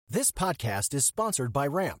This podcast is sponsored by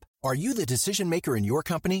Ramp. Are you the decision maker in your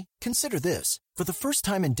company? Consider this. For the first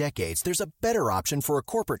time in decades, there's a better option for a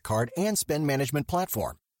corporate card and spend management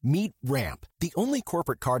platform. Meet Ramp, the only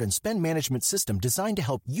corporate card and spend management system designed to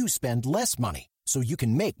help you spend less money so you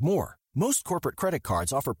can make more. Most corporate credit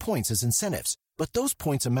cards offer points as incentives, but those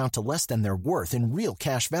points amount to less than their worth in real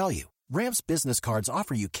cash value. Ramp's business cards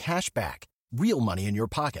offer you cash back, real money in your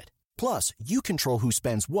pocket. Plus, you control who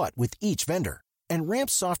spends what with each vendor. And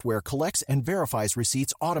Ramp's software collects and verifies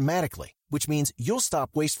receipts automatically, which means you'll stop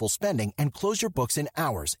wasteful spending and close your books in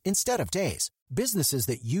hours instead of days. Businesses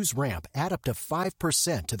that use Ramp add up to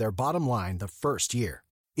 5% to their bottom line the first year.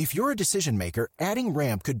 If you're a decision maker, adding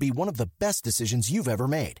Ramp could be one of the best decisions you've ever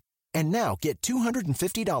made. And now get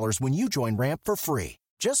 $250 when you join Ramp for free.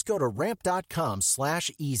 Just go to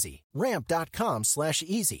ramp.com/easy.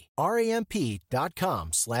 Ramp.com/easy.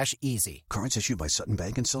 RAMP.com/easy. Cards issued by Sutton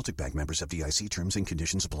Bank and Celtic Bank, members FDIC. Terms and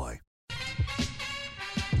conditions apply.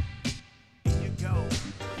 Here you go.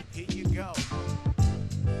 Here you go.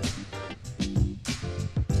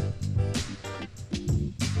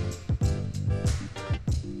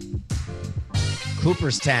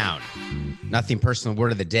 Cooperstown. Nothing personal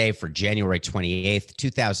word of the day for January 28th,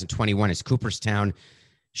 2021 is Cooperstown.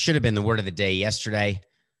 Should have been the word of the day yesterday.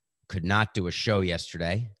 Could not do a show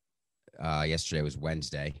yesterday. Yesterday was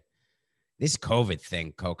Wednesday. This COVID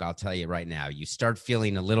thing, Coke, I'll tell you right now, you start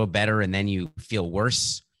feeling a little better and then you feel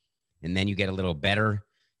worse and then you get a little better.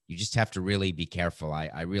 You just have to really be careful.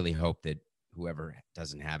 I really hope that whoever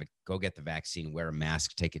doesn't have it, go get the vaccine, wear a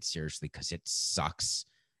mask, take it seriously because it sucks.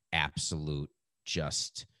 Absolute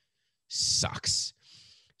just sucks.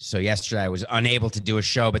 So yesterday I was unable to do a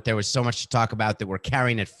show, but there was so much to talk about that we're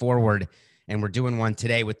carrying it forward, and we're doing one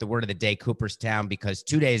today with the word of the day, Cooperstown, because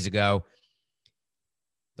 2 days ago,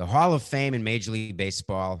 the Hall of Fame in Major League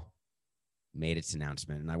Baseball made its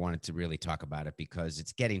announcement, and I wanted to really talk about it because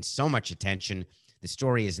it's getting so much attention. The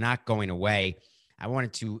story is not going away. I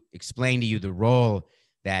wanted to explain to you the role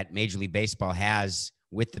that Major League Baseball has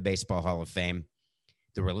with the Baseball Hall of Fame,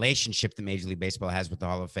 the relationship that Major League Baseball has with the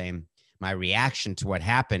Hall of Fame, my reaction to what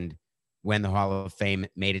happened when the Hall of Fame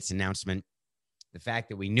made its announcement, the fact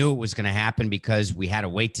that we knew it was going to happen because we had to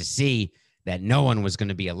wait to see that no one was going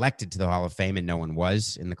to be elected to the Hall of Fame, and no one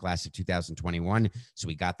was in the class of 2021. So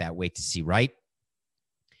we got that wait to see right.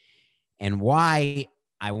 And why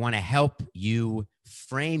I want to help you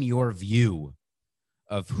frame your view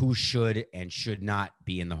of who should and should not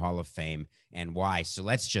be in the Hall of Fame and why. So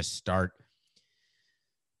let's just start.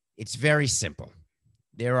 It's very simple.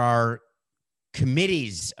 There are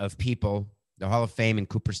committees of people, the Hall of Fame in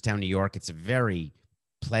Cooperstown, New York. It's a very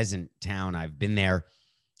pleasant town. I've been there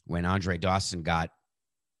when Andre Dawson got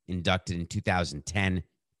inducted in 2010.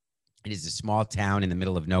 It is a small town in the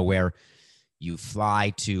middle of nowhere. You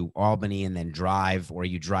fly to Albany and then drive, or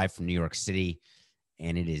you drive from New York City.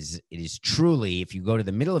 And it is truly, if you go to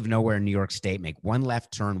the middle of nowhere in New York State, make one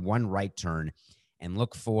left turn, one right turn, and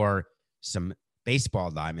look for some baseball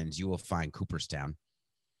diamonds, you will find Cooperstown.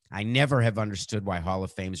 I never have understood why Hall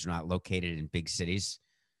of Fames are not located in big cities.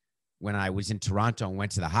 When I was in Toronto and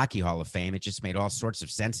went to the Hockey Hall of Fame, it just made all sorts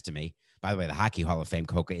of sense to me. By the way, the Hockey Hall of Fame,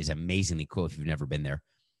 Coca, is amazingly cool if you've never been there.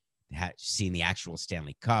 Seen the actual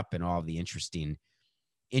Stanley Cup and all of the interesting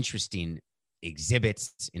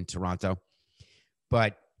exhibits in Toronto.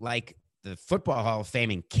 But like the Football Hall of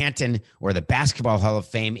Fame in Canton or the Basketball Hall of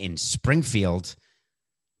Fame in Springfield,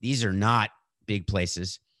 these are not big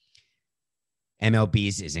places.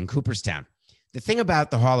 MLB's is in Cooperstown. The thing about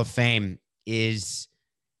the Hall of Fame is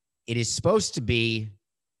it is supposed to be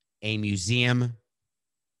a museum.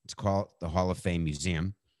 It's called the Hall of Fame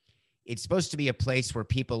Museum. It's supposed to be a place where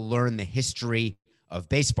people learn the history of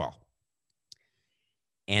baseball.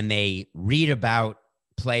 And they read about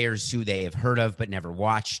players who they have heard of but never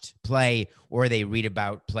watched play, or they read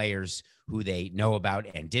about players who they know about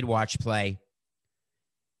and did watch play.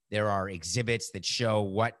 There are exhibits that show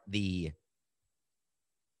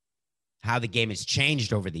how the game has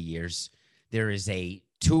changed over the years. There is a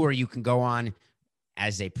tour you can go on.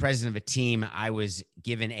 As a president of a team, I was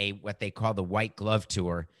given what they call the white glove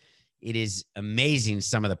tour. It is amazing,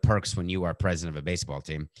 some of the perks when you are president of a baseball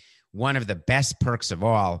team. One of the best perks of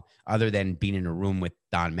all, other than being in a room with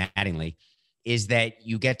Don Mattingly, is that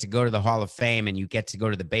you get to go to the Hall of Fame and you get to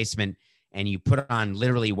go to the basement and you put on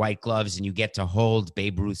literally white gloves and you get to hold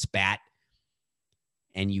Babe Ruth's bat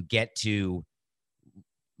and you get to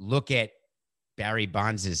look at Barry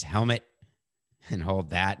Bonds' helmet and hold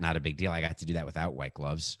that. Not a big deal. I got to do that without white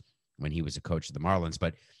gloves when he was a coach of the Marlins.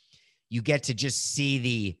 But you get to just see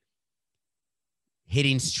the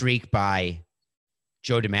hitting streak by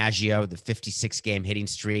Joe DiMaggio, the 56-game hitting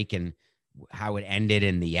streak and how it ended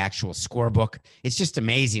in the actual scorebook. It's just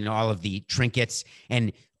amazing, all of the trinkets.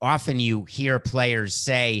 And often you hear players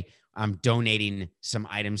say, I'm donating some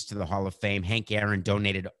items to the Hall of Fame. Hank Aaron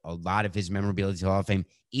donated a lot of his memorabilia to the Hall of Fame.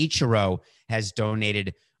 Ichiro has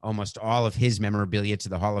donated almost all of his memorabilia to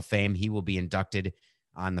the Hall of Fame. He will be inducted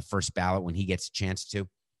on the first ballot when he gets a chance to,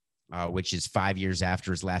 which is 5 years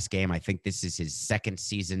after his last game. I think this is his second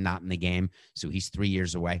season not in the game, so he's 3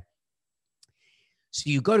 years away. So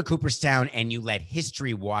you go to Cooperstown and you let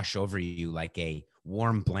history wash over you like a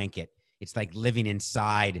warm blanket. It's like living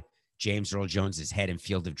inside James Earl Jones's head in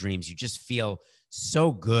Field of Dreams. You just feel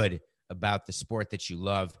so good about the sport that you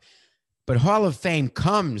love. But Hall of Fame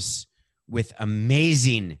comes with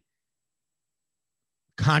amazing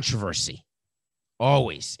controversy.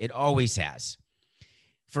 Always. It always has.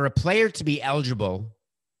 For a player to be eligible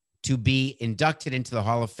to be inducted into the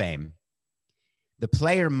Hall of Fame, the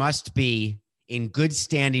player must be in good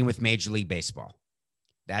standing with Major League Baseball.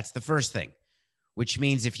 That's the first thing, which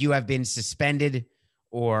means if you have been suspended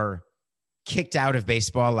or kicked out of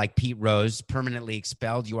baseball like Pete Rose, permanently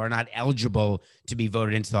expelled, you are not eligible to be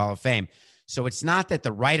voted into the Hall of Fame. So it's not that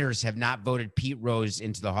the writers have not voted Pete Rose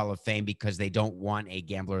into the Hall of Fame because they don't want a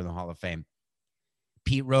gambler in the Hall of Fame.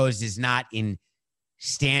 Pete Rose is not in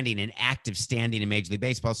active standing in Major League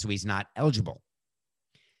Baseball, so he's not eligible.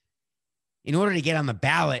 In order to get on the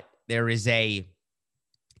ballot, there is a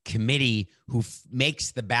committee who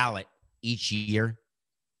makes the ballot each year.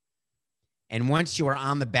 And once you are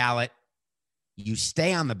on the ballot, you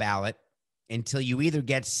stay on the ballot until you either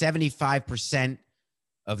get 75%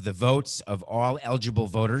 of the votes of all eligible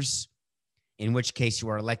voters, in which case you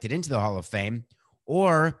are elected into the Hall of Fame,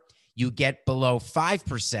 or you get below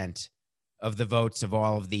 5% of the votes of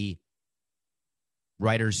all of the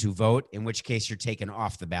writers who vote, in which case you're taken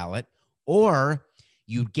off the ballot, or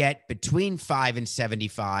you get between 5 and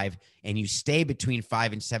 75, and you stay between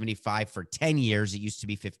 5 and 75 for 10 years. It used to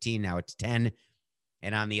be 15, now it's 10.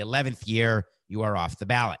 And on the 11th year, you are off the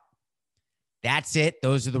ballot. That's it.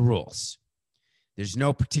 Those are the rules. There's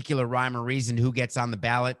no particular rhyme or reason who gets on the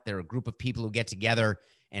ballot. There are a group of people who get together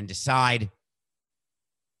and decide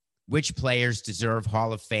which players deserve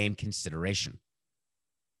Hall of Fame consideration.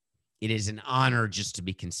 It is an honor just to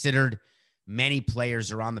be considered. Many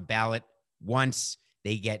players are on the ballot once.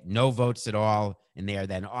 They get no votes at all, and they are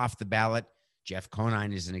then off the ballot. Jeff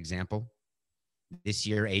Conine is an example. This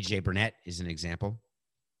year, A.J. Burnett is an example,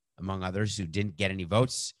 among others who didn't get any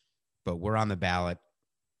votes, but were on the ballot,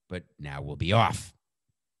 but now will be off.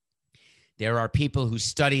 There are people who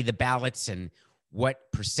study the ballots and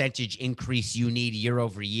what percentage increase you need year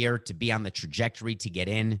over year to be on the trajectory to get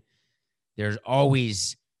in. There's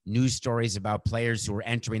always news stories about players who are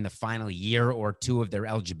entering the final year or two of their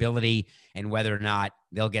eligibility and whether or not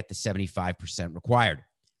they'll get the 75% required.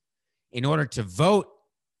 In order to vote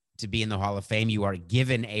to be in the Hall of Fame, you are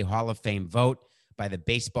given a Hall of Fame vote by the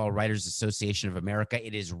Baseball Writers Association of America.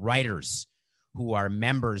 It is writers who are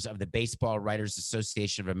members of the Baseball Writers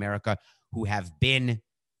Association of America who have been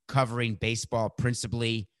covering baseball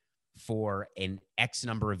principally for an X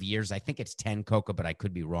number of years. I think it's 10, Coca, but I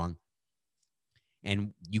could be wrong.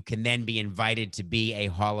 And you can then be invited to be a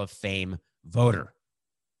Hall of Fame voter.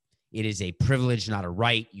 It is a privilege, not a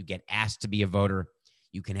right. You get asked to be a voter.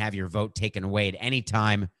 You can have your vote taken away at any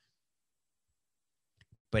time.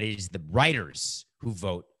 But it is the writers who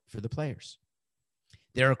vote for the players.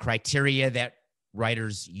 There are criteria that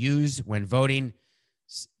writers use when voting.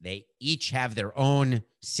 They each have their own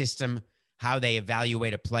system, how they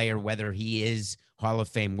evaluate a player, whether he is Hall of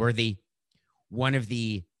Fame worthy. One of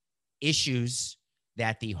the issues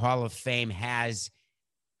that the Hall of Fame has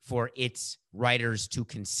for its writers to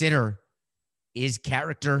consider is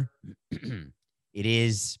character. It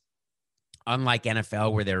is unlike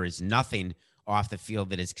NFL, where there is nothing off the field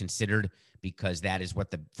that is considered, because that is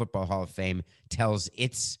what the Football Hall of Fame tells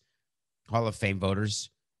its Hall of Fame voters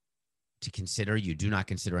to consider. You do not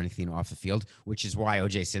consider anything off the field, which is why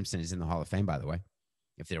O.J. Simpson is in the Hall of Fame, by the way.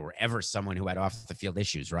 If there were ever someone who had off the field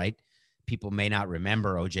issues, right? People may not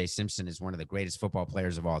remember O.J. Simpson is one of the greatest football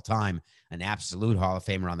players of all time, an absolute Hall of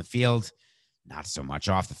Famer on the field, not so much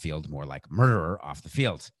off the field, more like murderer off the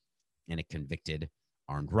field, and a convicted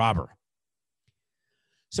armed robber.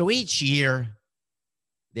 So each year,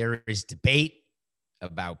 there is debate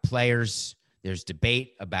about players. There's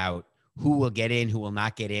debate about who will get in, who will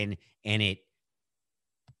not get in, and it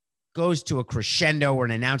goes to a crescendo where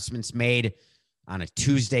an announcement's made on a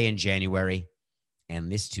Tuesday in January, and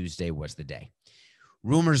this Tuesday was the day.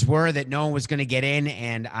 Rumors were that no one was going to get in,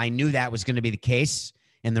 and I knew that was going to be the case.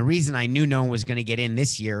 And the reason I knew no one was going to get in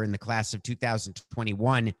this year in the class of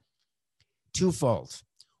 2021, twofold.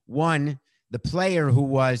 One, the player who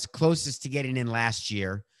was closest to getting in last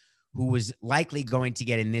year, who was likely going to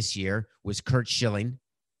get in this year, was Curt Schilling.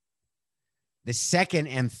 The second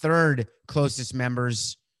and third closest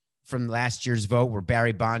members from last year's vote were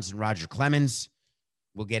Barry Bonds and Roger Clemens.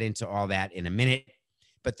 We'll get into all that in a minute.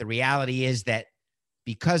 But the reality is that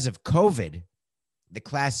because of COVID, the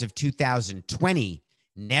class of 2020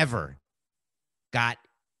 never got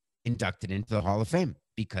inducted into the Hall of Fame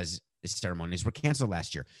because the ceremonies were canceled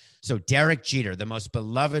last year. So Derek Jeter, the most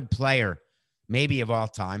beloved player maybe of all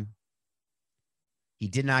time, he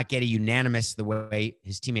did not get a unanimous the way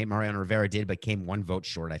his teammate Mariano Rivera did, but came one vote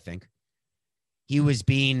short, I think. He was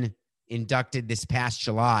being inducted this past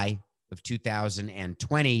July of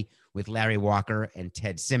 2020 with Larry Walker and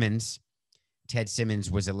Ted Simmons. Ted Simmons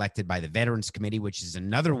was elected by the Veterans Committee, which is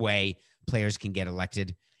another way players can get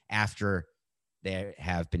elected after they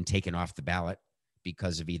have been taken off the ballot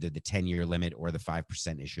because of either the 10-year limit or the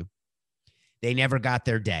 5% issue. They never got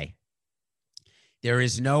their day. There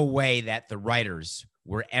is no way that the writers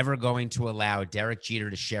were ever going to allow Derek Jeter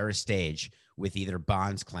to share a stage with either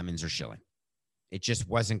Bonds, Clemens, or Schilling. It just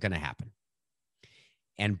wasn't going to happen.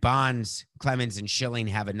 And Bonds, Clemens, and Schilling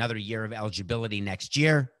have another year of eligibility next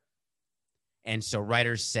year. And so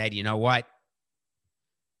writers said, you know what?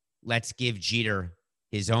 Let's give Jeter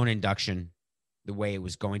his own induction the way it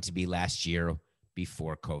was going to be last year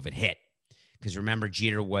before COVID hit. Because remember,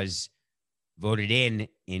 Jeter was voted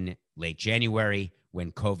in late January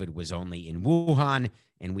when COVID was only in Wuhan,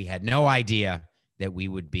 and we had no idea that we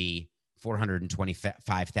would be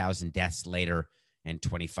 425,000 deaths later and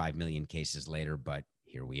 25 million cases later, but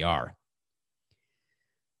here we are.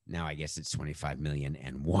 Now I guess it's 25 million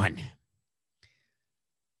and one.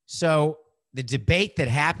 So the debate that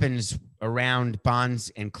happens around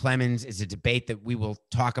Bonds and Clemens is a debate that we will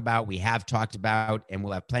talk about, we have talked about, and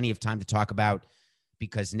we'll have plenty of time to talk about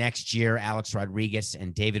because next year, Alex Rodriguez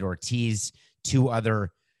and David Ortiz, two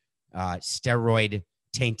other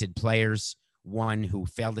steroid-tainted players, one who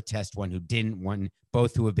failed the test, one who didn't,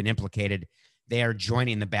 both who have been implicated, they are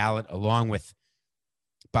joining the ballot along with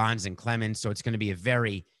Bonds and Clemens. So it's going to be a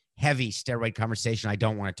very heavy steroid conversation. I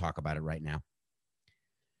don't want to talk about it right now.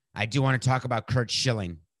 I do want to talk about Curt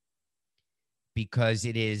Schilling because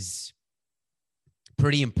it is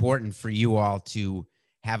pretty important for you all to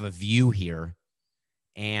have a view here.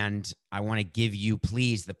 And I want to give you,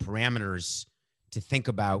 please, the parameters to think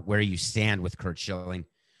about where you stand with Curt Schilling.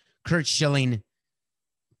 Curt Schilling,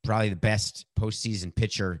 probably the best postseason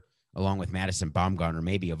pitcher, along with Madison Bumgarner,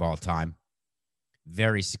 maybe of all time.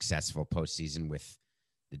 Very successful postseason with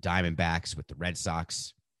the Diamondbacks, with the Red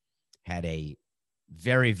Sox. Had a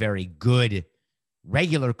very, very good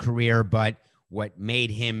regular career, but what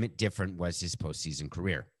made him different was his postseason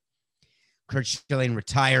career. Curt Schilling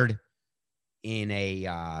retired in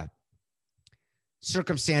a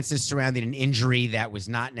circumstances surrounding an injury that was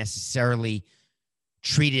not necessarily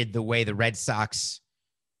treated the way the Red Sox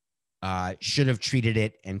should have treated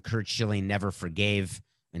it, and Curt Schilling never forgave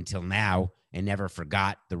until now and never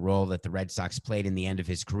forgot the role that the Red Sox played in the end of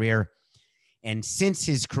his career. And since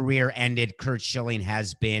his career ended, Curt Schilling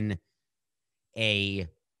has been a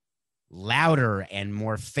louder and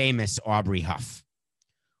more famous Aubrey Huff.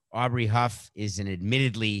 Aubrey Huff is an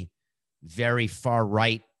admittedly very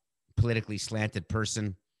far-right, politically slanted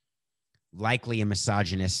person, likely a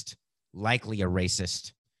misogynist, likely a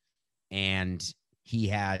racist, and he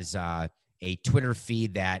has a Twitter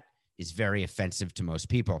feed that is very offensive to most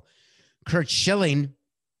people. Curt Schilling,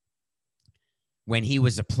 when he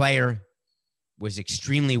was a player, was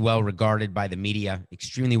extremely well regarded by the media,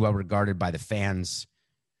 extremely well regarded by the fans.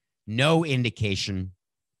 No indication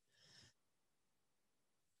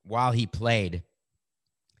while he played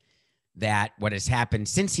that what has happened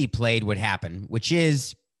since he played would happen, which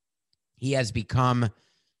is he has become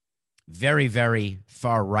very, very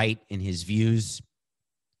far right in his views,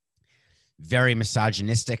 very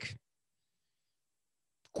misogynistic,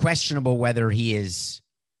 questionable whether he is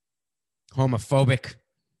homophobic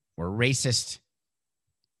or racist.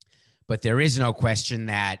 But there is no question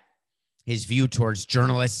that his view towards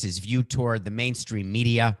journalists, his view toward the mainstream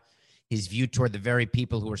media, his view toward the very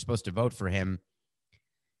people who are supposed to vote for him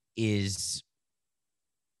is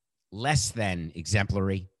less than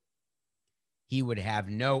exemplary. He would have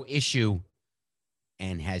no issue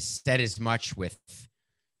and has said as much with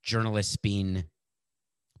journalists being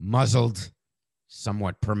muzzled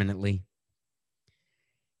somewhat permanently.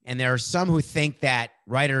 And there are some who think that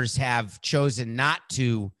writers have chosen not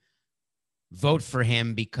to vote for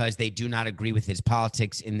him because they do not agree with his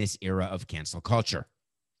politics in this era of cancel culture.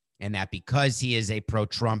 and that because he is a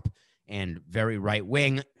pro-Trump and very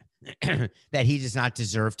right-wing, that he does not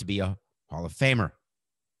deserve to be a Hall of Famer.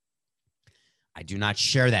 I do not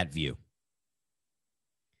share that view.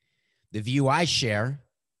 The view I share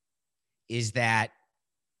is that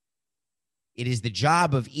it is the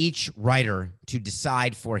job of each writer to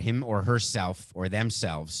decide for him or herself or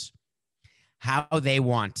themselves how they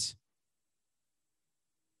want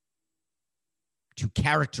to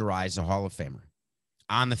characterize a Hall of Famer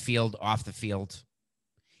on the field, off the field.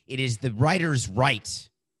 It is the writer's right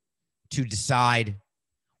to decide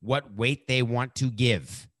what weight they want to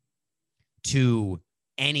give to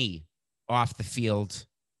any off the field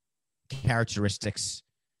characteristics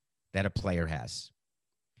that a player has.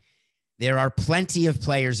 There are plenty of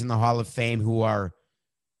players in the Hall of Fame who are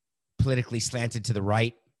politically slanted to the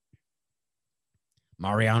right.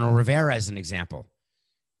 Mariano Rivera, as an example,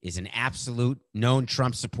 is an absolute known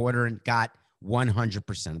Trump supporter and got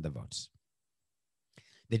 100% of the votes.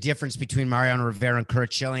 The difference between Mariano Rivera and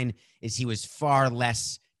Curt Schilling is he was far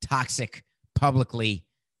less toxic publicly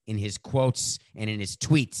in his quotes and in his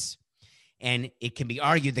tweets. And it can be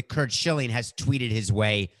argued that Curt Schilling has tweeted his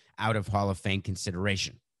way out of Hall of Fame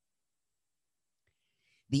consideration.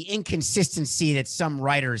 The inconsistency that some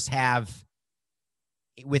writers have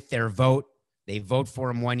with their vote, they vote for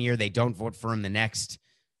him one year, they don't vote for him the next.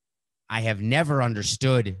 I have never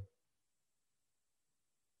understood.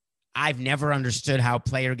 I've never understood how a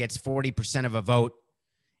player gets 40% of a vote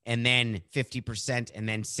and then 50% and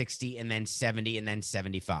then 60 and then 70 and then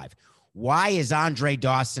 75. Why is Andre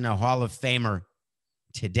Dawson a Hall of Famer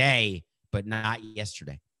today but not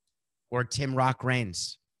yesterday? Or Tim Rock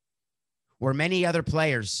Reigns? Or many other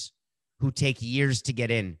players who take years to get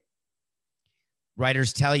in?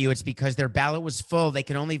 Writers tell you it's because their ballot was full. They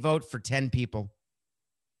can only vote for 10 people.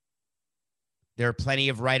 There are plenty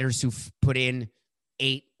of writers who put in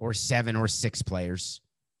 8 or 7 or 6 players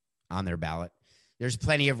on their ballot. There's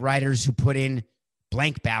plenty of writers who put in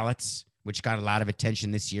blank ballots, which got a lot of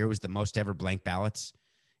attention this year. It was the most ever blank ballots.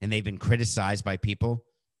 And they've been criticized by people.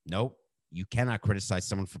 Nope, you cannot criticize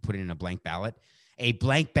someone for putting in a blank ballot. A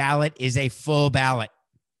blank ballot is a full ballot.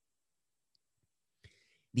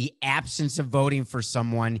 The absence of voting for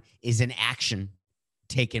someone is an action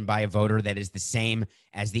taken by a voter that is the same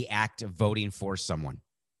as the act of voting for someone.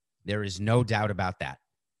 There is no doubt about that.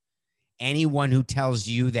 Anyone who tells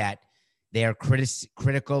you that they are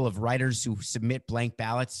critical of writers who submit blank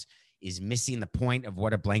ballots is missing the point of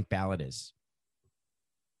what a blank ballot is.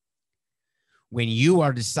 When you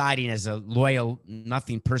are deciding as a loyal,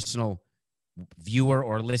 nothing personal viewer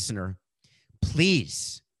or listener,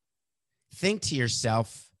 please think to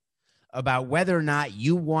yourself about whether or not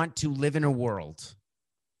you want to live in a world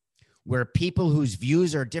where people whose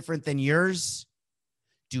views are different than yours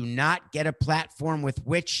do not get a platform with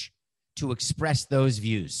which to express those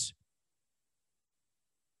views.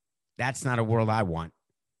 That's not a world I want.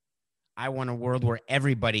 I want a world where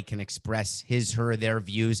everybody can express his, her, their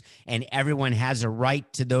views, and everyone has a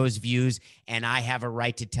right to those views, and I have a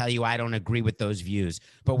right to tell you I don't agree with those views.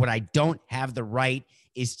 But what I don't have the right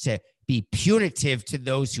is to be punitive to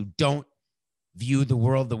those who don't view the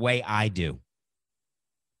world the way I do.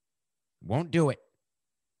 Won't do it.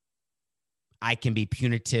 I can be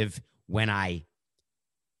punitive when I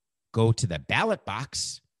go to the ballot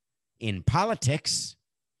box in politics.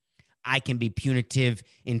 I can be punitive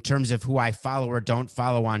in terms of who I follow or don't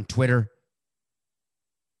follow on Twitter.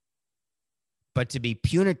 But to be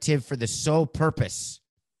punitive for the sole purpose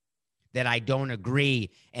that I don't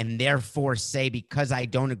agree and therefore say because I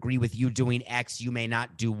don't agree with you doing X, you may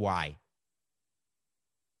not do Y.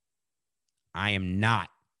 I am not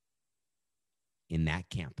in that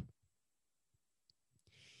camp.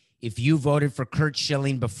 If you voted for Curt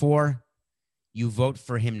Schilling before, you vote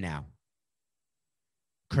for him now.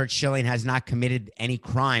 Curt Schilling has not committed any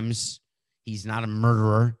crimes. He's not a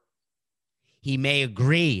murderer. He may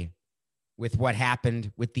agree with what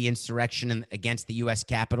happened with the insurrection against the U.S.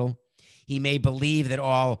 Capitol. He may believe that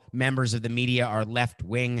all members of the media are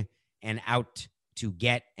left-wing and out to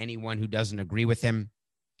get anyone who doesn't agree with him.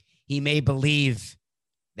 He may believe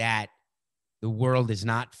that the world is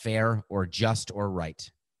not fair or just or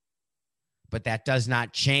right. But that does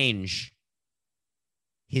not change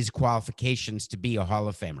his qualifications to be a Hall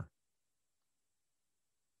of Famer.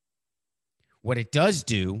 What it does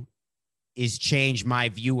do is change my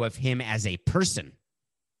view of him as a person,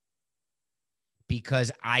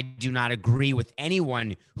 because I do not agree with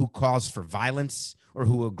anyone who calls for violence or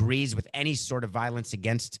who agrees with any sort of violence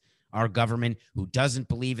against our government, who doesn't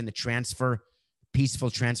believe in the peaceful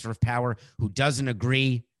transfer of power, who doesn't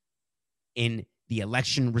agree in the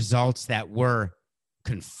election results that were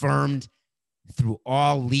confirmed through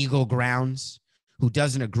all legal grounds, who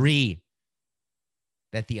doesn't agree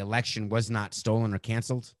that the election was not stolen or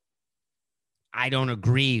canceled. I don't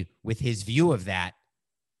agree with his view of that.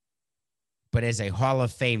 But as a Hall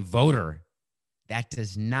of Fame voter, that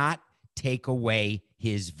does not take away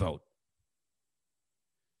his vote.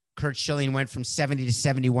 Curt Schilling went from 70 to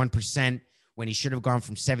 71% when he should have gone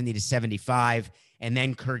from 70 to 75. And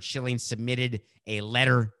then Curt Schilling submitted a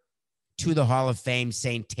letter to the Hall of Fame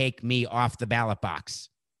saying, take me off the ballot box.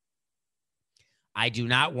 I do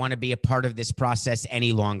not want to be a part of this process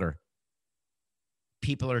any longer.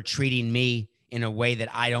 People are treating me in a way that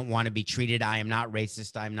I don't want to be treated. I am not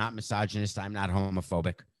racist. I'm not misogynist. I'm not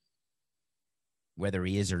homophobic. Whether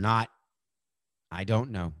he is or not, I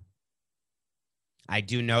don't know. I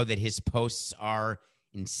do know that his posts are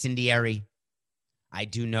incendiary. I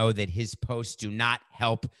do know that his posts do not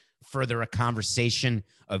help further a conversation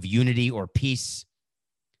of unity or peace.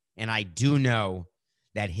 And I do know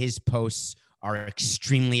that his posts are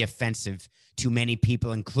extremely offensive to many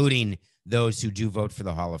people, including those who do vote for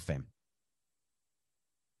the Hall of Fame.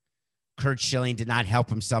 Curt Schilling did not help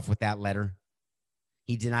himself with that letter.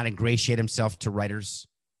 He did not ingratiate himself to writers.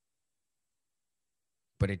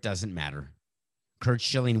 But it doesn't matter. Curt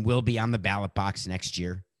Schilling will be on the ballot box next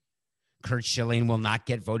year. Curt Schilling will not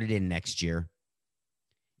get voted in next year.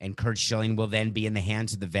 And Curt Schilling will then be in the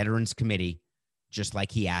hands of the Veterans Committee, just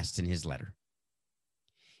like he asked in his letter.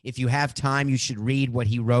 If you have time, you should read what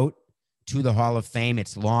he wrote to the Hall of Fame.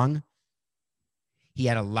 It's long. He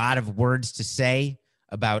had a lot of words to say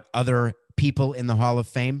about other people in the Hall of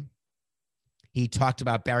Fame. He talked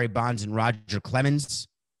about Barry Bonds and Roger Clemens.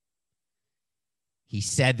 He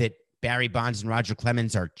said that Barry Bonds and Roger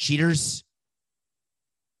Clemens are cheaters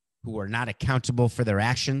who are not accountable for their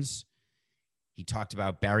actions. He talked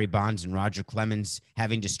about Barry Bonds and Roger Clemens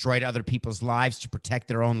having destroyed other people's lives to protect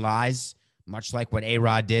their own lives, much like what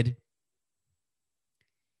A-Rod did.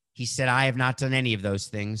 He said, I have not done any of those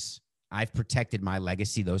things. I've protected my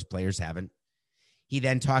legacy. Those players haven't. He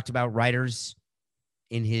then talked about writers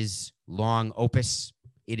in his long opus.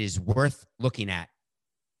 It is worth looking at.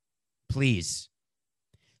 Please.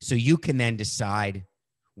 So you can then decide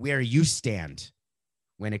where you stand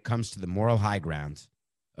when it comes to the moral high ground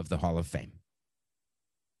of the Hall of Fame.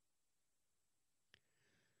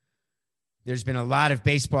 There's been a lot of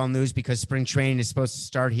baseball news because spring training is supposed to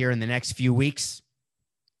start here in the next few weeks.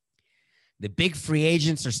 The big free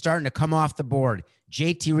agents are starting to come off the board.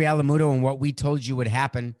 JT Realmuto, and what we told you would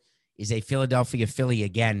happen, is a Philadelphia Philly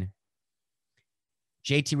again.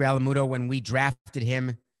 JT Realmuto, when we drafted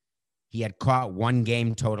him, he had caught one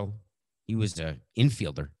game total. He was an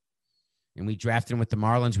infielder. And we drafted him with the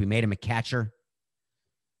Marlins. We made him a catcher.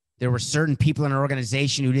 There were certain people in our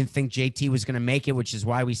organization who didn't think JT was going to make it, which is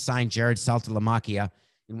why we signed Jared Saltalamacchia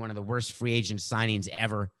in one of the worst free agent signings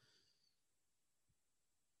ever.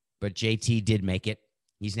 But JT did make it.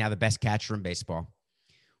 He's now the best catcher in baseball.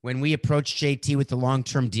 When we approached JT with the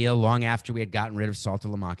long-term deal, long after we had gotten rid of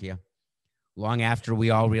Saltalamacchia, long after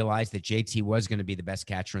we all realized that JT was going to be the best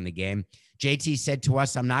catcher in the game, JT said to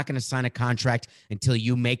us, I'm not going to sign a contract until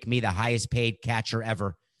you make me the highest paid catcher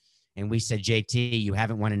ever. And we said, JT, you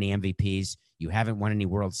haven't won any MVPs. You haven't won any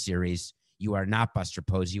World Series. You are not Buster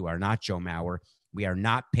Posey. You are not Joe Mauer. We are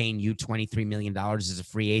not paying you $23 million as a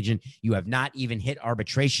free agent. You have not even hit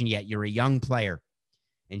arbitration yet. You're a young player.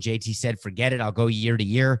 And JT said, forget it. I'll go year to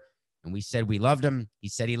year. And we said we loved him. He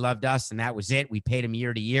said he loved us, and that was it. We paid him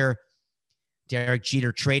year to year. Derek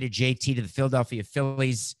Jeter traded JT to the Philadelphia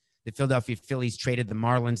Phillies. The Philadelphia Phillies traded the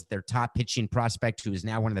Marlins, their top pitching prospect, who is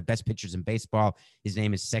now one of the best pitchers in baseball. His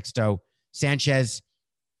name is Sixto Sanchez.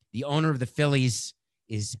 The owner of the Phillies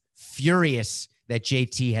is furious that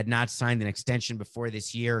JT had not signed an extension before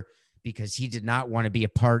this year because he did not want to be a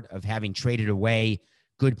part of having traded away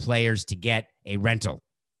good players to get a rental.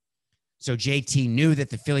 So JT knew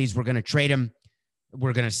that the Phillies were going to trade him.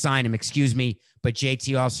 We're going to sign him, but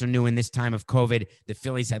JT also knew in this time of COVID, the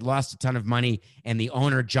Phillies had lost a ton of money, and the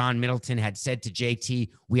owner, John Middleton, had said to JT,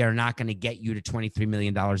 we are not going to get you to $23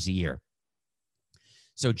 million a year.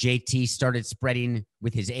 So JT started spreading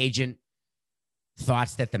with his agent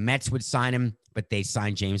thoughts that the Mets would sign him, but they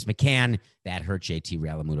signed James McCann. That hurt JT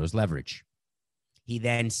Realmuto's leverage. He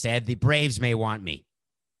then said, the Braves may want me.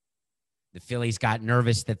 The Phillies got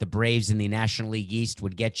nervous that the Braves in the National League East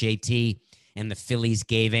would get JT, and the Phillies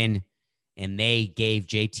gave in, and they gave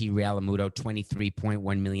JT Realmuto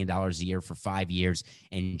 $23.1 million a year for 5 years.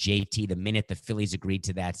 And JT, the minute the Phillies agreed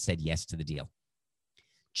to that, said yes to the deal.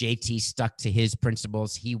 JT stuck to his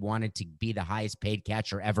principles. He wanted to be the highest paid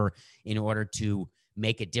catcher ever in order to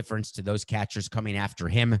make a difference to those catchers coming after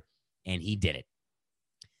him, and he did it.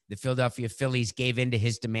 The Philadelphia Phillies gave in to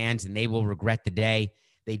his demands, and they will regret the day.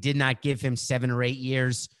 They did not give him 7 or 8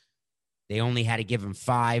 years. They only had to give him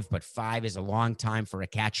 5, but 5 is a long time for a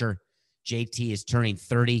catcher. JT is turning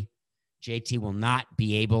 30. JT will not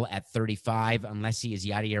be able at 35, unless he is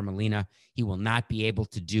Yadier Molina. He will not be able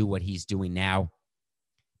to do what he's doing now.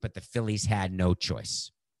 But the Phillies had no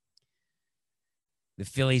choice. The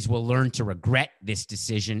Phillies will learn to regret this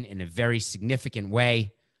decision in a very significant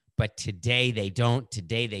way. But today they don't.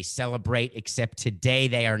 Today they celebrate, except today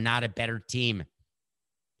they are not a better team.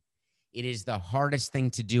 It is the hardest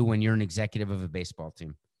thing to do when you're an executive of a baseball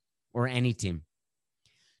team or any team.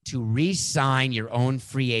 To re-sign your own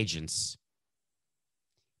free agents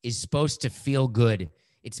is supposed to feel good.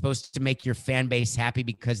 It's supposed to make your fan base happy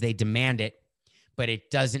because they demand it, but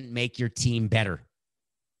it doesn't make your team better.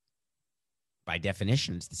 By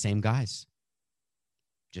definition, it's the same guys,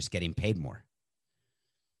 just getting paid more.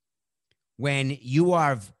 When you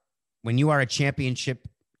are a championship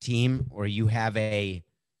team or you have a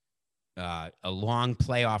long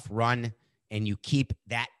playoff run and you keep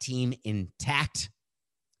that team intact,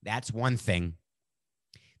 that's one thing.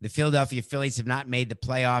 The Philadelphia Phillies have not made the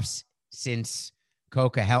playoffs since,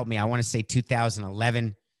 Coca, help me, I want to say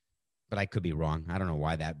 2011, but I could be wrong. I don't know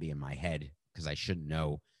why that'd be in my head because I shouldn't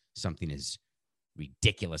know something as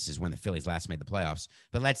ridiculous as when the Phillies last made the playoffs.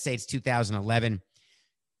 But let's say it's 2011.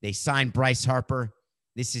 They signed Bryce Harper.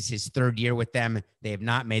 This is his 3rd year with them. They have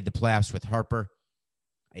not made the playoffs with Harper.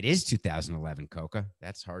 It is 2011, Coca.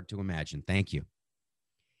 That's hard to imagine. Thank you.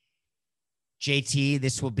 JT,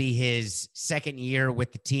 this will be his 2nd year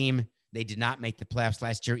with the team. They did not make the playoffs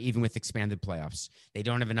last year, even with expanded playoffs. They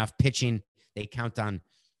don't have enough pitching. They count on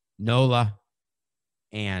Nola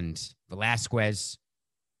and Velasquez.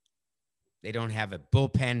 They don't have a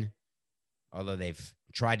bullpen, although they've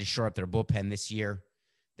tried to shore up their bullpen this year.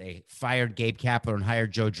 They fired Gabe Kapler and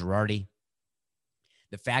hired Joe Girardi.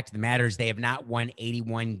 The fact of the matter is they have not won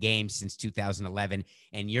 81 games since 2011,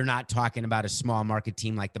 and you're not talking about a small market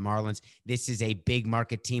team like the Marlins. This is a big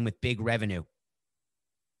market team with big revenue.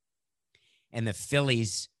 And the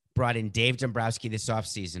Phillies brought in Dave Dombrowski this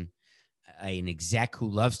offseason, an exec who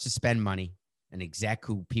loves to spend money, an exec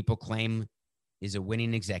who people claim is a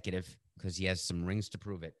winning executive because he has some rings to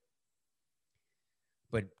prove it.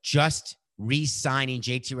 But just re-signing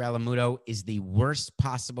JT Realmuto is the worst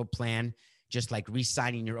possible plan, just like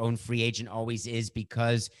re-signing your own free agent always is,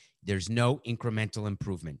 because there's no incremental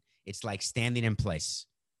improvement. It's like standing in place.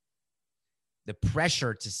 The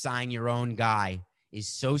pressure to sign your own guy is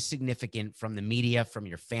so significant from the media, from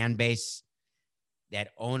your fan base, that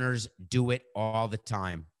owners do it all the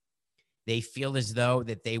time. They feel as though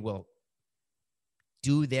that they will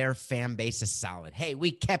do their fan base a solid. Hey, we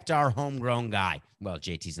kept our homegrown guy. Well,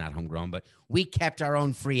 JT's not homegrown, but we kept our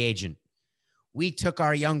own free agent. We took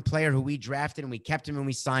our young player who we drafted and we kept him and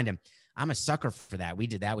we signed him. I'm a sucker for that. We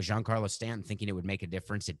did that with Giancarlo Stanton, thinking it would make a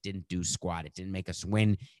difference. It didn't do squat. It didn't make us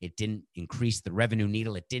win. It didn't increase the revenue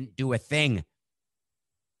needle. It didn't do a thing.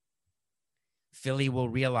 Philly will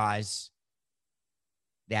realize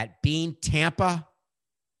that being Tampa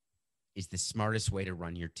is the smartest way to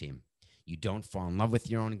run your team. You don't fall in love with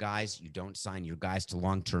your own guys. You don't sign your guys to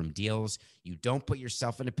long-term deals. You don't put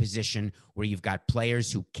yourself in a position where you've got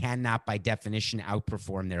players who cannot, by definition,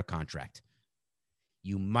 outperform their contract.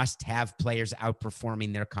 You must have players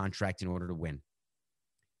outperforming their contract in order to win.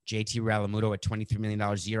 JT Realmuto at $23 million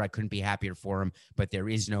a year, I couldn't be happier for him, but there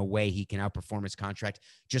is no way he can outperform his contract,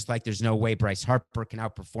 just like there's no way Bryce Harper can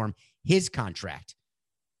outperform his contract.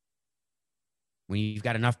 When you've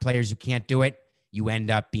got enough players who can't do it, you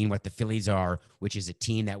end up being what the Phillies are, which is a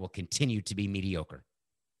team that will continue to be mediocre.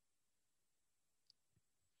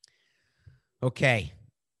 Okay.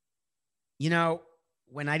 You know,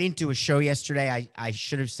 when I didn't do a show yesterday, I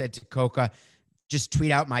should have said to Coca, just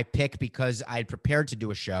tweet out my pick, because I had prepared to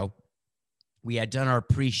do a show. We had done our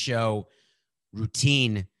pre-show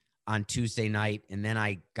routine on Tuesday night, and then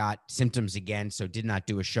I got symptoms again, so did not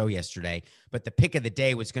do a show yesterday. But the pick of the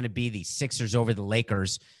day was going to be the Sixers over the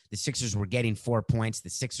Lakers. The Sixers were getting 4 points. The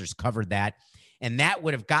Sixers covered that, and that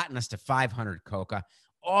would have gotten us to 500, Coca,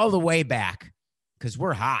 all the way back, because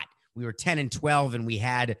we're hot. We were 10-12, and we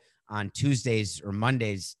had on Tuesday's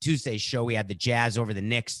show, we had the Jazz over the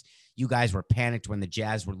Knicks. You guys were panicked when the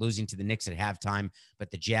Jazz were losing to the Knicks at halftime, but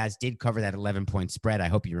the Jazz did cover that 11-point spread. I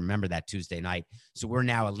hope you remember that Tuesday night. So we're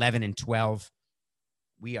now 11-12.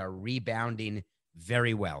 We are rebounding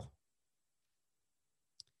very well.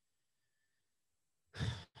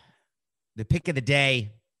 The pick of the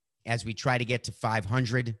day, as we try to get to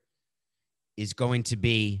 500, is going to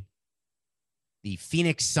be the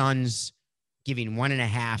Phoenix Suns giving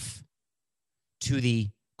 1.5 to the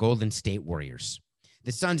Golden State Warriors.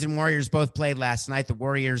 The Suns and Warriors both played last night. The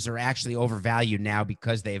Warriors are actually overvalued now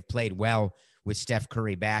because they have played well with Steph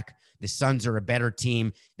Curry back. The Suns are a better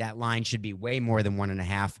team. That line should be way more than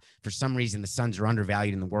 1.5. For some reason, the Suns are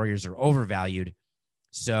undervalued and the Warriors are overvalued.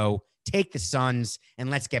 So take the Suns and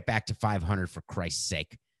let's get back to 500 for Christ's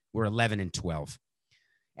sake. We're 11-12.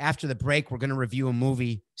 After the break, we're going to review a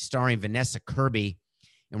movie starring Vanessa Kirby,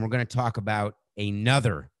 and we're going to talk about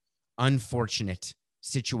another unfortunate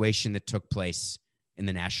situation that took place in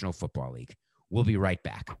the National Football League. We'll be right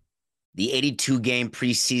back. The 82-game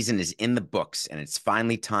preseason is in the books, and it's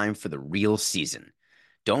finally time for the real season.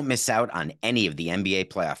 Don't miss out on any of the NBA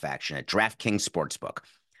playoff action at DraftKings Sportsbook,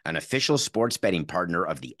 an official sports betting partner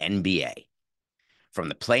of the NBA. From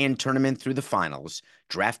the play-in tournament through the finals,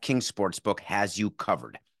 DraftKings Sportsbook has you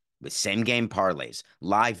covered with same-game parlays,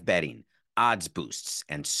 live betting, odds boosts,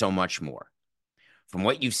 and so much more. From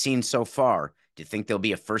what you've seen so far, do you think there'll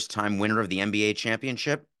be a first-time winner of the NBA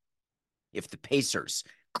championship? If the Pacers,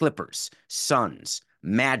 Clippers, Suns,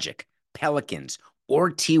 Magic, Pelicans, or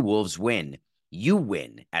T-Wolves win, you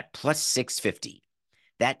win at plus 650.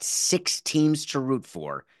 That's 6 teams to root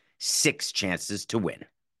for, 6 chances to win.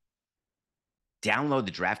 Download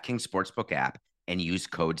the DraftKings Sportsbook app and use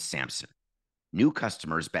code SAMSON. New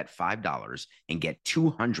customers bet $5 and get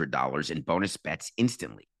 $200 in bonus bets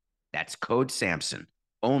instantly. That's code SAMSON,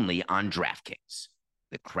 only on DraftKings.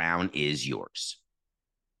 The crown is yours.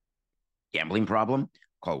 Gambling problem?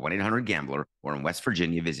 Call 1-800-GAMBLER, or in West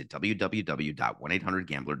Virginia, visit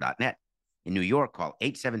www.1800gambler.net. In New York, call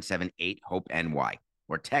 877-8-HOPE-NY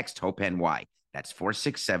or text HOPE-NY. That's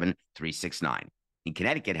 467-369. In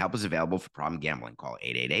Connecticut, help is available for problem gambling. Call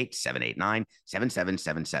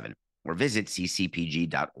 888-789-7777 or visit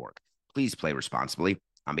ccpg.org. Please play responsibly.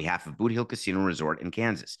 On behalf of Boot Hill Casino Resort in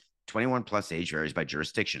Kansas, 21 plus age varies by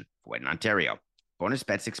jurisdiction. Void in Ontario. Bonus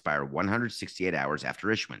bets expire 168 hours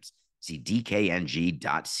after issuance. See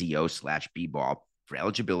dkng.co/bball for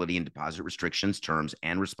eligibility and deposit restrictions, terms,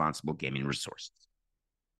 and responsible gaming resources.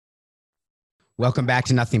 Welcome back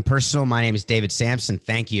to Nothing Personal. My name is David Sampson.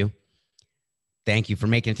 Thank you. Thank you for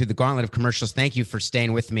making it through the gauntlet of commercials. Thank you for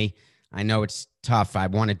staying with me. I know it's tough. I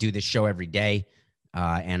want to do this show every day,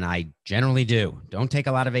 and I generally do. Don't take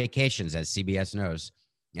a lot of vacations, as CBS knows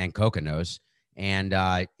and Coca knows. And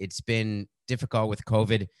it's been difficult with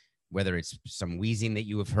COVID, whether it's some wheezing that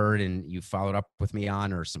you have heard and you followed up with me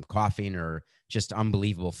on, or some coughing, or just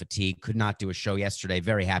unbelievable fatigue. Could not do a show yesterday.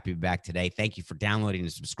 Very happy to be back today. Thank you for downloading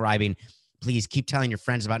and subscribing. Please keep telling your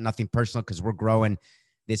friends about Nothing Personal, because we're growing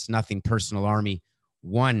this Nothing Personal army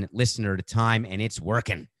one listener at a time, and it's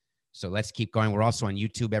working. So let's keep going. We're also on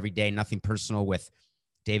YouTube every day. Nothing Personal with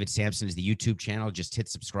David Sampson is the YouTube channel. Just hit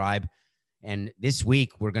subscribe. And this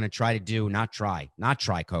week, we're going to try to do, not try,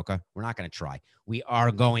 Coca. We're not going to try. We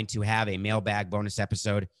are going to have a mailbag bonus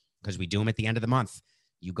episode, because we do them at the end of the month.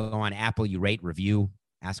 You go on Apple, you rate, review,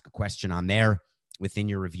 ask a question on there within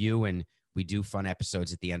your review, and we do fun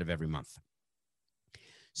episodes at the end of every month.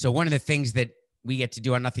 So one of the things that we get to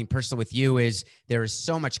do on Nothing Personal with you is there is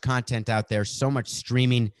so much content out there, so much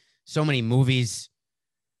streaming, so many movies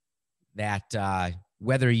that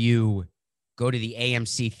whether you go to the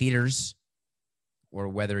AMC theaters or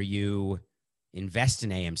whether you invest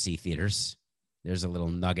in AMC theaters, there's a little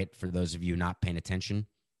nugget for those of you not paying attention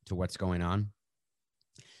to what's going on.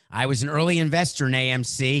 I was an early investor in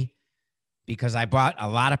AMC because I bought a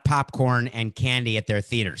lot of popcorn and candy at their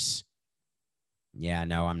theaters. Yeah,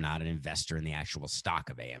 no, I'm not an investor in the actual stock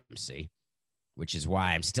of AMC, which is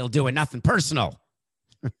why I'm still doing Nothing Personal.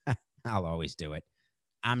 I'll always do it.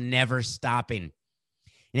 I'm never stopping.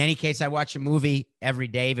 In any case, I watch a movie every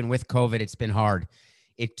day. Even with COVID, it's been hard.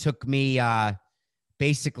 It took me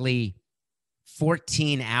basically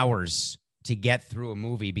 14 hours to get through a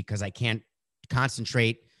movie because I can't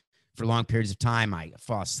concentrate for long periods of time. I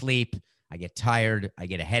fall asleep. I get tired. I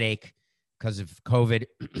get a headache because of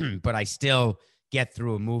COVID, but I still get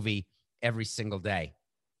through a movie every single day.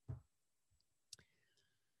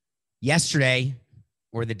 Yesterday,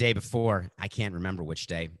 or the day before, I can't remember which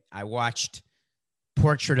day, I watched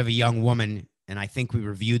Portrait of a Young Woman, and I think we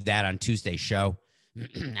reviewed that on Tuesday's show.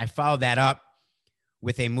 I followed that up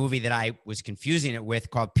with a movie that I was confusing it with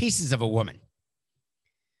called Pieces of a Woman.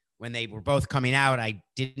 When they were both coming out, I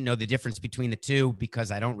didn't know the difference between the two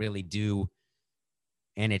because I don't really do.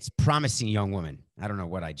 And it's Promising Young Woman. I don't know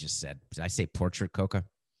what I just said. Did I say Portrait, Coca?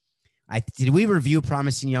 Did we review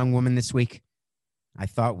Promising Young Woman this week? I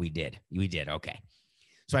thought we did. We did. Okay.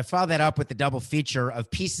 So I followed that up with the double feature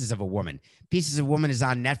of Pieces of a Woman. Pieces of a Woman is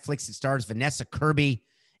on Netflix. It stars Vanessa Kirby,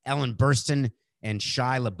 Ellen Burstyn, and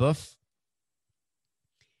Shia LaBeouf.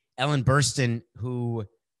 Ellen Burstyn, who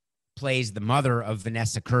plays the mother of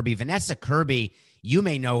Vanessa Kirby. Vanessa Kirby, you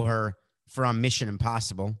may know her from Mission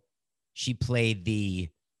Impossible. She played the,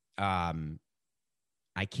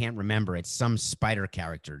 I can't remember. It's some spider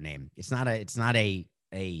character name. It's not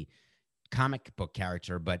a comic book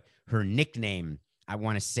character, but her nickname, I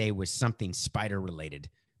want to say, was something spider related,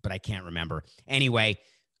 but I can't remember. Anyway,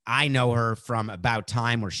 I know her from About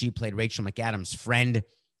Time, where she played Rachel McAdams' friend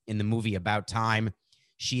in the movie About Time.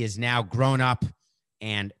 She is now grown up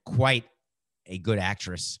and quite a good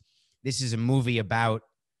actress. This is a movie about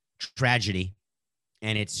tragedy,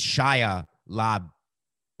 and it's Shia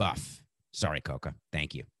LaBeouf. Sorry, Coca.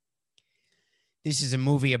 Thank you. This is a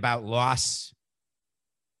movie about loss.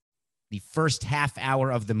 The first half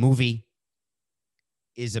hour of the movie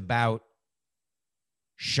is about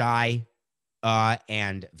Shia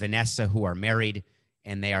and Vanessa, who are married,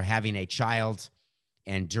 and they are having a child.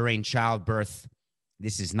 And during childbirth,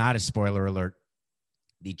 this is not a spoiler alert,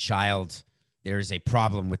 there is a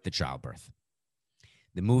problem with the childbirth.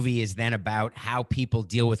 The movie is then about how people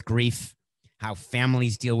deal with grief, how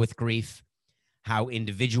families deal with grief, how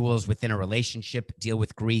individuals within a relationship deal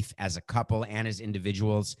with grief as a couple and as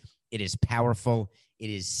individuals. It is powerful. It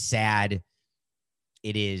is sad.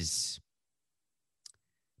 It is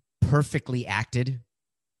perfectly acted.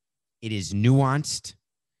 It is nuanced.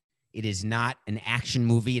 It is not an action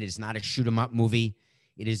movie. It is not a shoot 'em up movie.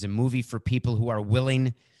 It is a movie for people who are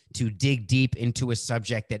willing to dig deep into a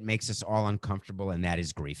subject that makes us all uncomfortable, and that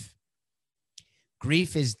is grief.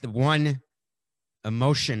 Grief is the one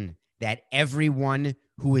emotion that everyone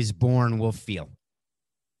who is born will feel.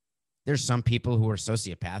 There's some people who are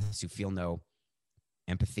sociopaths who feel no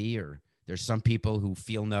empathy, or there's some people who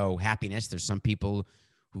feel no happiness. There's some people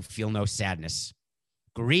who feel no sadness.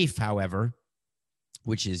 Grief, however,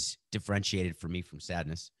 which is differentiated for me from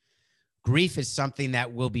sadness, grief is something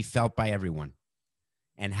that will be felt by everyone.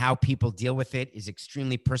 And how people deal with it is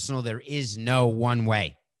extremely personal. There is no one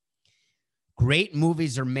way. Great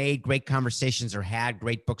movies are made, great conversations are had,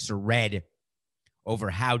 great books are read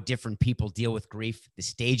over how different people deal with grief, the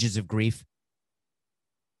stages of grief.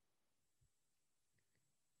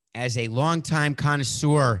 As a longtime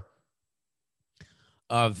connoisseur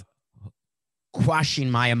of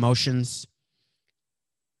quashing my emotions,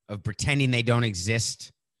 of pretending they don't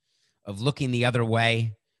exist, of looking the other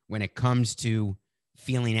way when it comes to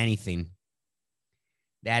feeling anything,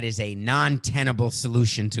 that is a non-tenable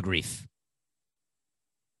solution to grief.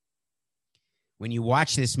 When you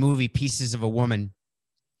watch this movie, Pieces of a Woman,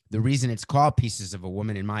 the reason it's called Pieces of a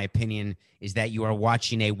Woman, in my opinion, is that you are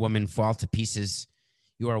watching a woman fall to pieces.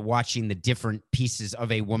 You are watching the different pieces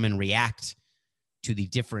of a woman react to the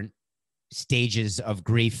different stages of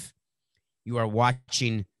grief. You are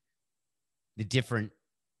watching the different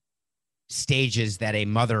stages that a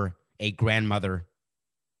mother, a grandmother,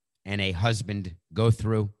 and a husband go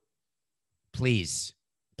through. Please,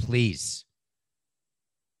 please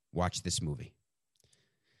watch this movie.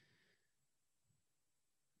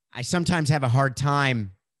 I sometimes have a hard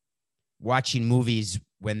time watching movies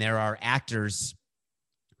when there are actors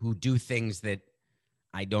who do things that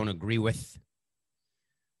I don't agree with.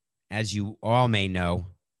 As you all may know,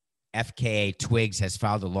 FKA Twigs has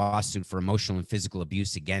filed a lawsuit for emotional and physical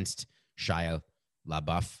abuse against Shia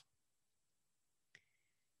LaBeouf.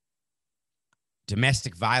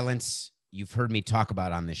 Domestic violence, you've heard me talk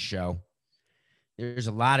about on this show. There's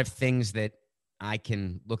a lot of things that I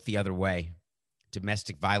can look the other way.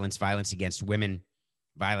 Domestic violence, violence against women,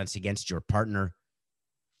 violence against your partner.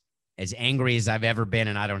 As angry as I've ever been,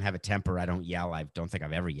 and I don't have a temper, I don't yell. I don't think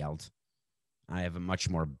I've ever yelled. I have a much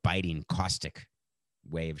more biting, caustic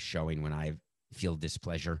way of showing when I feel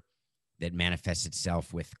displeasure that manifests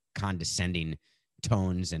itself with condescending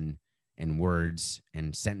tones and words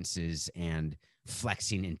and sentences and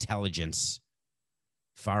flexing intelligence,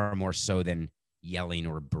 far more so than yelling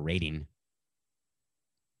or berating.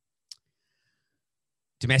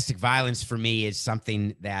 Domestic violence for me is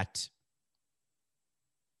something that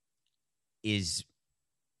is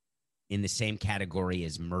in the same category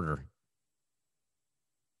as murder.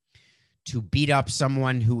 To beat up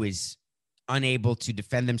someone who is unable to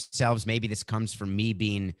defend themselves, maybe this comes from me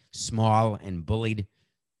being small and bullied,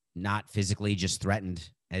 not physically, just threatened.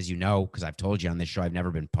 As you know, because I've told you on this show, I've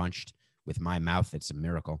never been punched with my mouth. It's a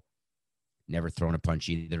miracle. Never thrown a punch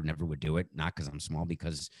either, never would do it. Not because I'm small,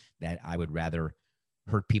 because that I would rather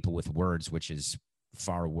hurt people with words, which is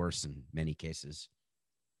far worse in many cases.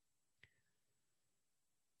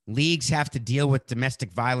 Leagues have to deal with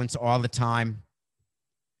domestic violence all the time.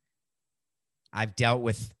 I've dealt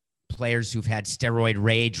with players who've had steroid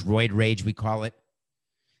rage, roid rage, we call it.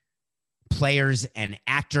 Players and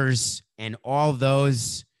actors and all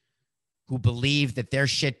those who believe that their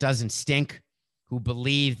shit doesn't stink, who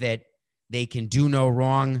believe that they can do no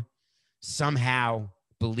wrong, somehow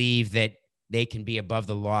believe that they can be above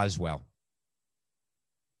the law as well.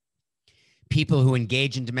 People who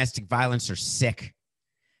engage in domestic violence are sick.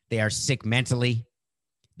 They are sick mentally.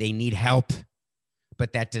 They need help.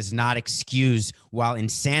 But that does not excuse, while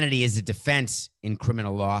insanity is a defense in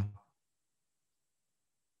criminal law,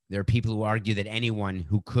 there are people who argue that anyone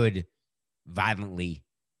who could violently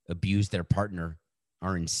abuse their partner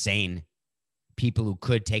are insane. People who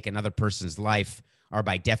could take another person's life are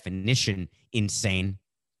by definition insane.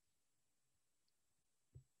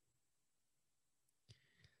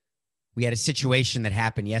 We had a situation that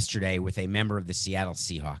happened yesterday with a member of the Seattle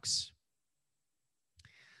Seahawks.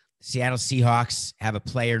 The Seattle Seahawks have a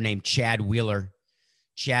player named Chad Wheeler.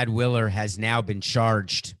 Chad Wheeler has now been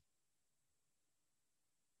charged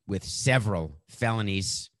with several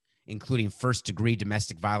felonies, including first-degree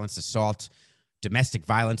domestic violence assault, domestic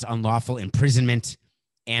violence, unlawful imprisonment,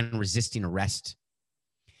 and resisting arrest.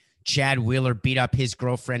 Chad Wheeler beat up his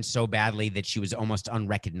girlfriend so badly that she was almost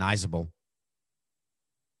unrecognizable.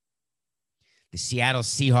 The Seattle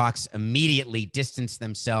Seahawks immediately distanced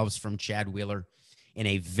themselves from Chad Wheeler in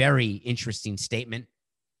a very interesting statement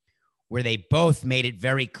where they both made it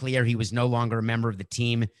very clear he was no longer a member of the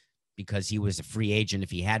team because he was a free agent.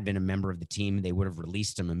 If he had been a member of the team, they would have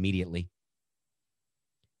released him immediately.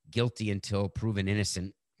 Guilty until proven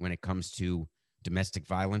innocent when it comes to domestic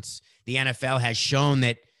violence. The NFL has shown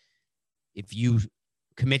that if you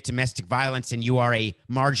commit domestic violence and you are a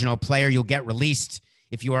marginal player, you'll get released.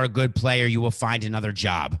 If you are a good player, you will find another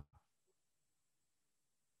job.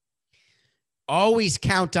 Always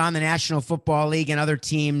count on the National Football League and other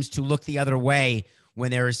teams to look the other way when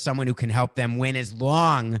there is someone who can help them win, as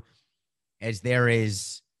long as there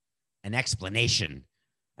is an explanation,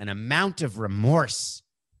 an amount of remorse.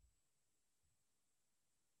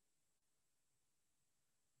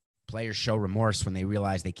 Players show remorse when they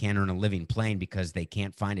realize they can't earn a living playing because they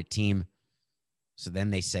can't find a team. So then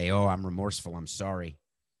they say, oh, I'm remorseful. I'm sorry.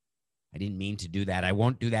 I didn't mean to do that. I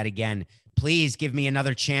won't do that again. Please give me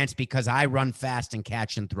another chance because I run fast and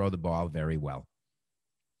catch and throw the ball very well.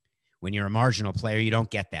 When you're a marginal player, you don't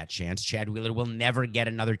get that chance. Chad Wheeler will never get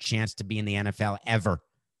another chance to be in the NFL ever.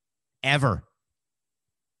 Ever.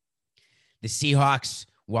 The Seahawks,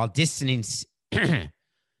 while distancing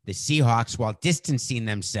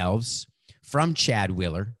themselves from Chad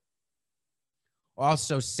Wheeler,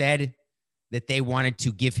 also said that they wanted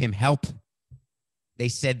to give him help. They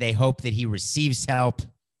said they hope that he receives help.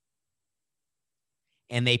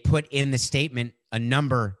 And they put in the statement a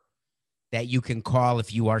number that you can call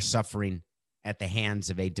if you are suffering at the hands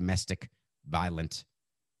of a domestic violent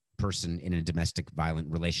person in a domestic violent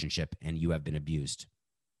relationship and you have been abused.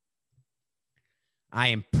 I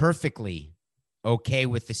am perfectly okay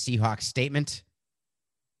with the Seahawks statement,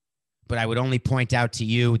 but I would only point out to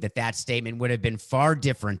you that that statement would have been far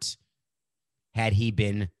different had he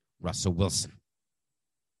been Russell Wilson.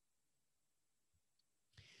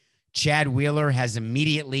 Chad Wheeler has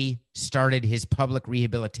immediately started his public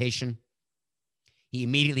rehabilitation. He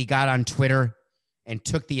immediately got on Twitter and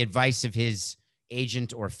took the advice of his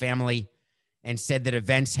agent or family and said that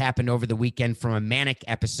events happened over the weekend from a manic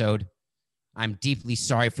episode. I'm deeply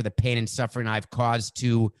sorry for the pain and suffering I've caused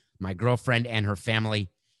to my girlfriend and her family.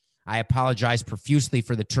 I apologize profusely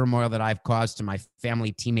for the turmoil that I've caused to my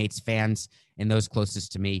family, teammates, fans, and those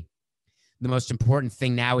closest to me. The most important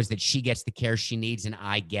thing now is that she gets the care she needs and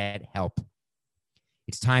I get help.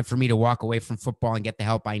 It's time for me to walk away from football and get the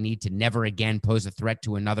help I need to never again pose a threat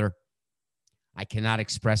to another. I cannot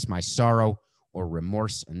express my sorrow or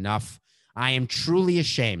remorse enough. I am truly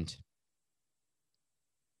ashamed.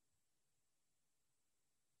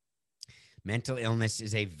 Mental illness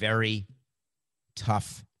is a very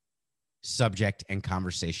tough subject and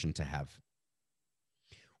conversation to have.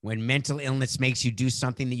 When mental illness makes you do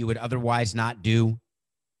something that you would otherwise not do,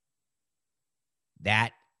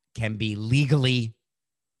 that can be legally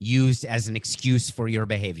used as an excuse for your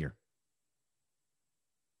behavior.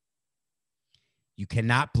 You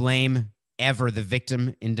cannot blame ever the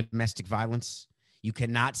victim in domestic violence. You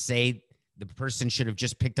cannot say the person should have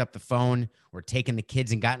just picked up the phone or taken the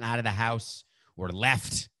kids and gotten out of the house or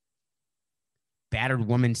left. Battered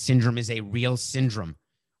woman syndrome is a real syndrome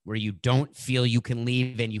where you don't feel you can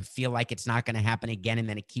leave and you feel like it's not going to happen again, and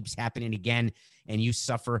then it keeps happening again, and you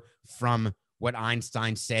suffer from what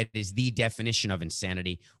Einstein said is the definition of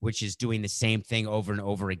insanity, which is doing the same thing over and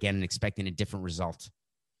over again and expecting a different result.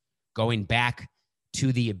 Going back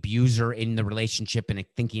to the abuser in the relationship and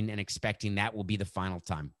thinking and expecting that will be the final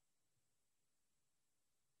time.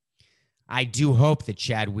 I do hope that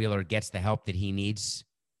Chad Wheeler gets the help that he needs.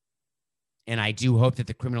 And I do hope that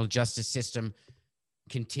the criminal justice system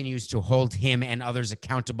continues to hold him and others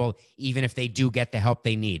accountable, even if they do get the help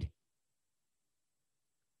they need.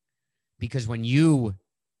 Because when you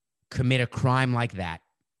commit a crime like that,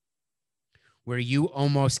 where you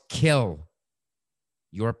almost kill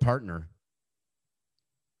your partner,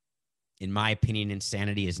 in my opinion,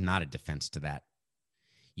 insanity is not a defense to that.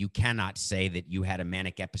 You cannot say that you had a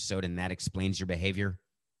manic episode and that explains your behavior.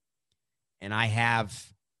 And I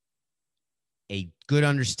have a good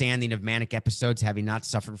understanding of manic episodes, having not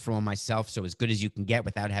suffered from one myself, so as good as you can get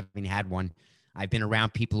without having had one. I've been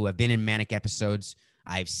around people who have been in manic episodes.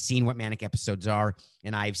 I've seen what manic episodes are,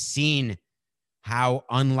 and I've seen how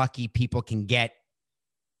unlucky people can get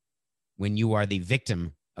when you are the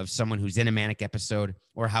victim of someone who's in a manic episode,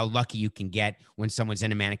 or how lucky you can get when someone's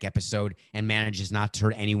in a manic episode and manages not to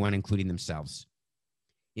hurt anyone, including themselves.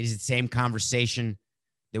 It is the same conversation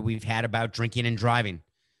that we've had about drinking and driving.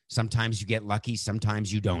 Sometimes you get lucky,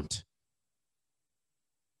 sometimes you don't.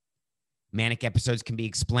 Manic episodes can be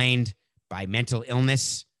explained by mental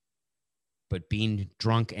illness, but being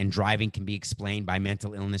drunk and driving can be explained by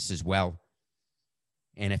mental illness as well.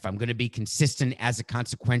 And if I'm going to be consistent as a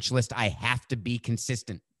consequentialist, I have to be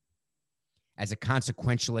consistent. As a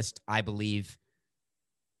consequentialist, I believe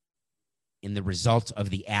in the result of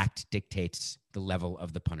the act dictates the level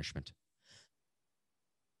of the punishment.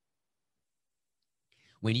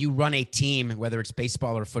 When you run a team, whether it's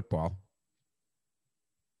baseball or football,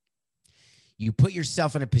 you put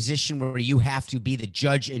yourself in a position where you have to be the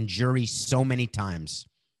judge and jury so many times.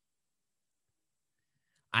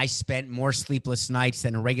 I spent more sleepless nights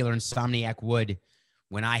than a regular insomniac would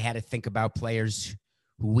when I had to think about players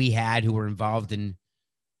who we had who were involved in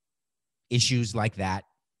issues like that.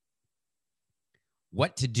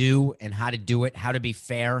 What to do and how to do it, how to be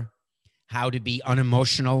fair, how to be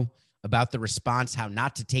unemotional about the response, how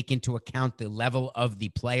not to take into account the level of the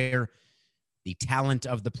player, the talent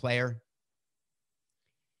of the player.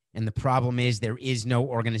 And the problem is there is no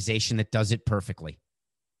organization that does it perfectly.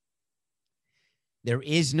 There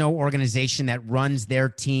is no organization that runs their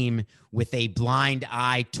team with a blind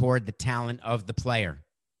eye toward the talent of the player.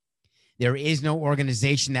 There is no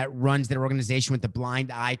organization that runs their organization with the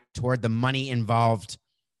blind eye toward the money involved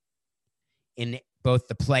in both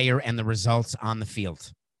the player and the results on the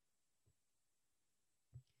field.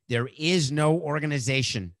 There is no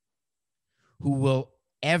organization who will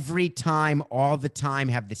every time, all the time,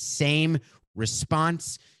 have the same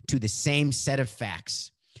response to the same set of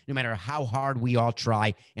facts, no matter how hard we all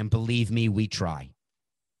try, and believe me, we try.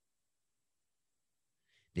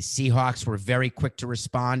 The Seahawks were very quick to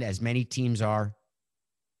respond, as many teams are.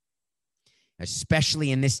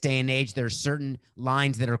 Especially in this day and age, there are certain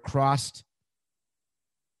lines that are crossed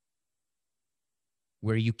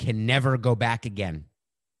where you can never go back again.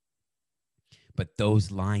 But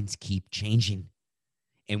those lines keep changing.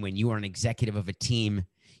 And when you are an executive of a team,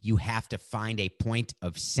 you have to find a point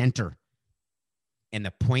of center. And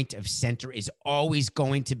the point of center is always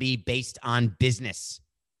going to be based on business.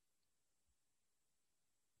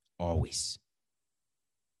 Always.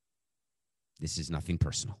 This is nothing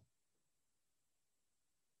personal.